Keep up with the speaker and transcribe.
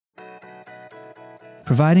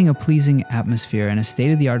Providing a pleasing atmosphere and a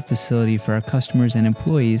state-of-the-art facility for our customers and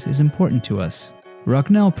employees is important to us.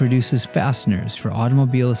 Rocknel produces fasteners for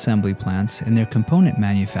automobile assembly plants and their component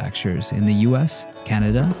manufacturers in the US,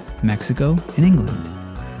 Canada, Mexico, and England.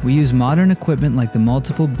 We use modern equipment like the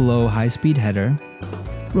multiple blow high-speed header,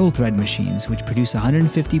 roll thread machines which produce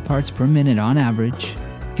 150 parts per minute on average,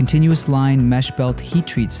 continuous line mesh belt heat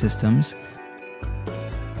treat systems,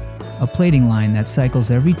 a plating line that cycles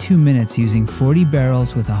every 2 minutes using 40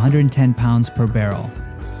 barrels with 110 pounds per barrel,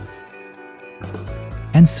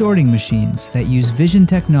 and sorting machines that use vision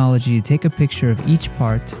technology to take a picture of each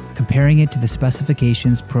part, comparing it to the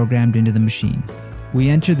specifications programmed into the machine. We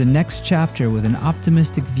enter the next chapter with an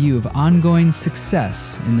optimistic view of ongoing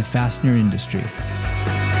success in the fastener industry.